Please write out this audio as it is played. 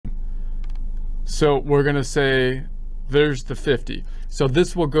So we're gonna say there's the 50. So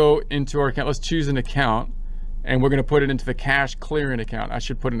this will go into our account. Let's choose an account, and we're gonna put it into the cash clearing account. I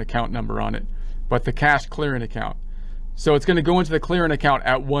should put an account number on it, but the cash clearing account. So it's gonna go into the clearing account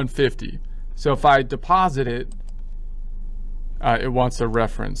at 150. So if I deposit it, it wants a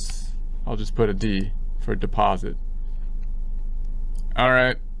reference. I'll just put a D for deposit. All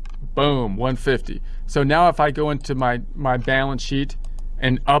right, boom, 150. So now if I go into my balance sheet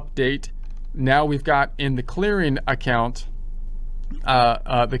and update, now we've got in the clearing account,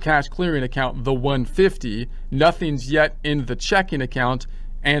 the cash clearing account, the 150, nothing's yet in the checking account,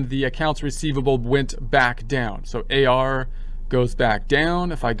 and the accounts receivable went back down. So AR goes back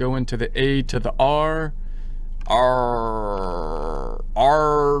down. If I go into the A to the R,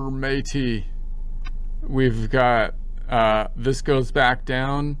 matey, we've got, this goes back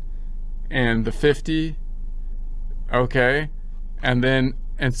down, and the 50, okay, and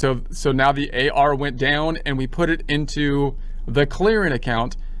so now the AR went down, and we put it into the clearing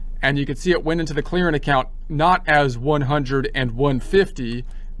account, and you can see it went into the clearing account not as 100 and 150,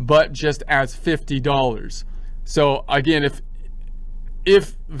 but just as $50. So again,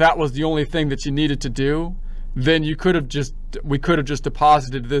 if that was the only thing that you needed to do, then we could have just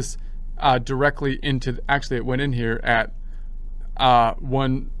deposited this directly into, actually it went in here at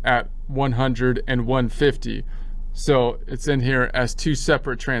 100 and 150. So it's in here as two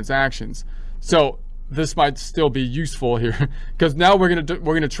separate transactions. So this might still be useful here, because now we're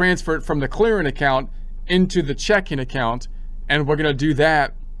gonna transfer it from the clearing account into the checking account, and we're gonna do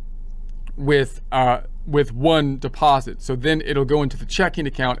that with one deposit. So then it'll go into the checking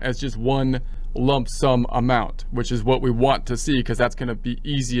account as just one lump sum amount, which is what we want to see, because that's gonna be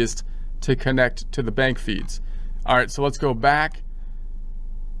easiest to connect to the bank feeds. All right, so let's go back,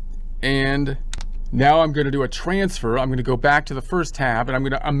 and now I'm going to do a transfer. I'm going to go back to the first tab, and I'm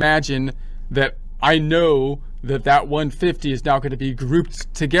going to imagine that I know that that 150 is now going to be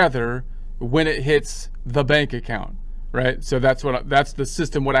grouped together when it hits the bank account, right? So that's the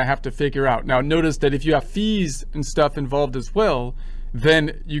system, what I have to figure out. Now notice that if you have fees and stuff involved as well,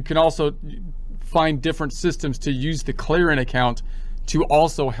 then you can also find different systems to use the clearing account to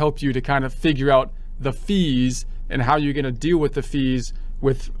also help you to kind of figure out the fees and how you're going to deal with the fees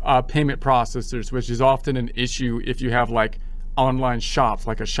with payment processors, which is often an issue if you have like online shops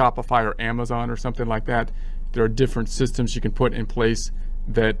like a Shopify or Amazon or something like that. There are different systems you can put in place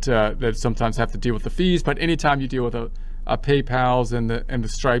that that sometimes have to deal with the fees, but anytime you deal with a PayPal's and the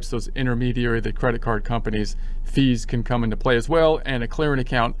Stripes, those intermediary, the credit card companies, fees can come into play as well, and a clearing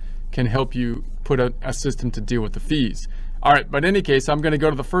account can help you put a system to deal with the fees. All right, but in any case, I'm going to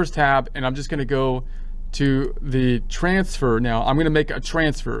go to the first tab, and I'm just going to go to the transfer. Now I'm going to make a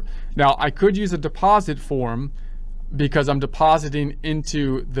transfer. Now I could use a deposit form because I'm depositing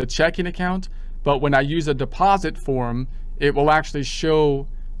into the checking account, but when I use a deposit form, it will actually show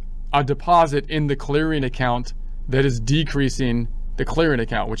a deposit in the clearing account that is decreasing the clearing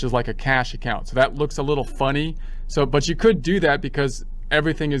account, which is like a cash account. So that looks a little funny. So, but you could do that because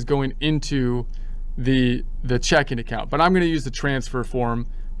everything is going into the checking account. But I'm going to use the transfer form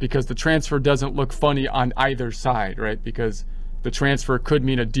because the transfer doesn't look funny on either side, right? Because the transfer could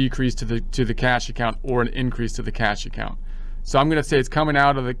mean a decrease to the cash account or an increase to the cash account. So I'm going to say it's coming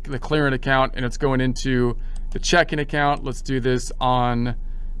out of the clearing account and it's going into the checking account. Let's do this on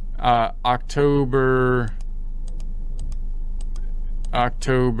October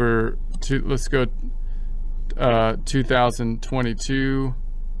 2022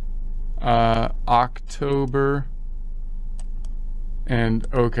 October, and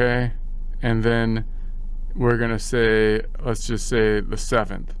okay, and then we're gonna say, let's just say the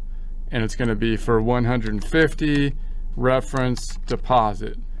 7th, and it's gonna be for 150 reference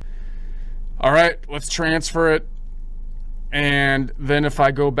deposit. All right, let's transfer it. And then if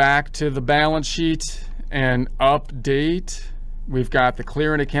I go back to the balance sheet and update, we've got the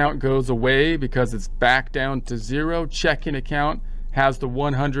clearing account goes away because it's back down to 0. Checking account has the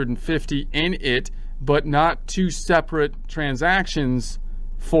 150 in it, but not two separate transactions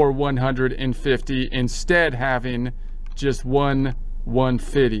for 150, instead having just one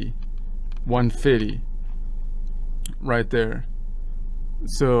 150 right there.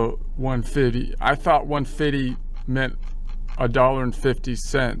 So 150, I thought 150 meant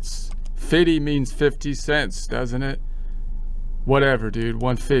 $1.50. 50 means 50 cents, doesn't it? Whatever, dude,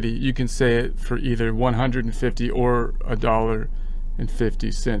 150. You can say it for either 150 or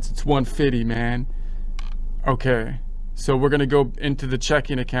 $1.50. It's 150, man. Okay, so we're gonna go into the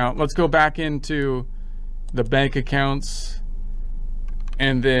checking account. Let's go back into the bank accounts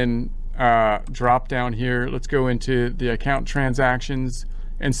and then drop down here. Let's go into the account transactions,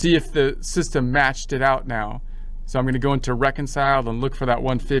 and see if the system matched it out now. So I'm going to go into reconcile and look for that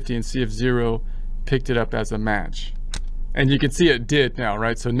 150 and see if Xero picked it up as a match. And you can see it did now,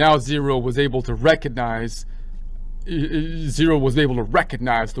 right? So now Xero was able to recognize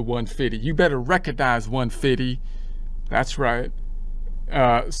the 150. You better recognize 150. That's right.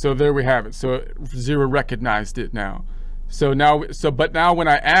 So there we have it. So Xero recognized it now. But now when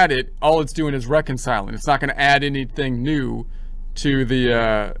I add it, all it's doing is reconciling. It's not going to add anything new to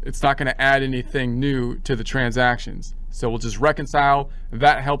the transactions. So we'll just reconcile.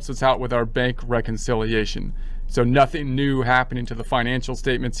 That helps us out with our bank reconciliation. So nothing new happening to the financial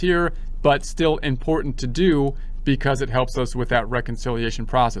statements here, but still important to do because it helps us with that reconciliation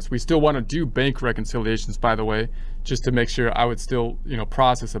process. We still want to do bank reconciliations, by the way, just to make sure. I would still,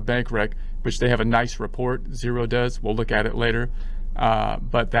 process a bank rec, which they have a nice report. Xero does. We'll look at it later.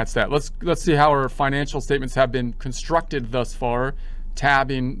 But that's that. Let's see how our financial statements have been constructed thus far.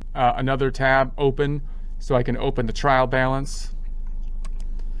 Tabbing another tab open so I can open the trial balance.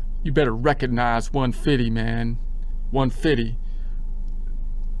 You better recognize 150, man. 150.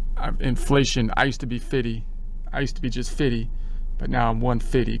 Inflation. I used to be 50. I used to be just 50, but now I'm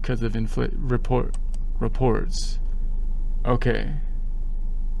 150 because of reports. Okay.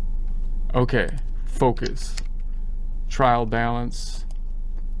 Okay. Focus. Trial balance.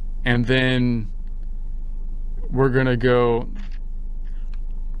 And then we're gonna go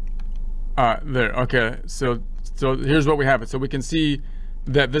there. Okay. So here's what we have. So we can see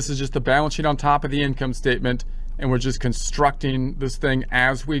that this is just the balance sheet on top of the income statement, and we're just constructing this thing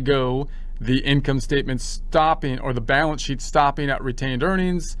as we go. The income statement stopping, or the balance sheet stopping at retained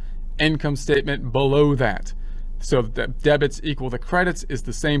earnings, income statement below that. So the debits equal the credits is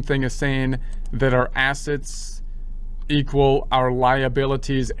the same thing as saying that our assets equal our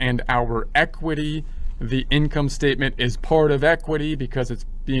liabilities and our equity. The income statement is part of equity because it's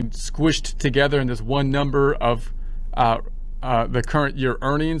being squished together in this one number of the current year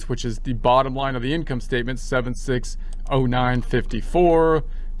earnings, which is the bottom line of the income statement, 760954.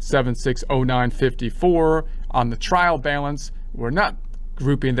 760954 on the trial balance. We're not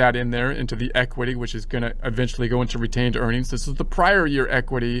grouping that in there into the equity, which is going to eventually go into retained earnings. This is the prior year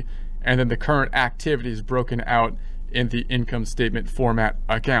equity, and then the current activity is broken out in the income statement format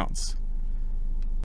accounts.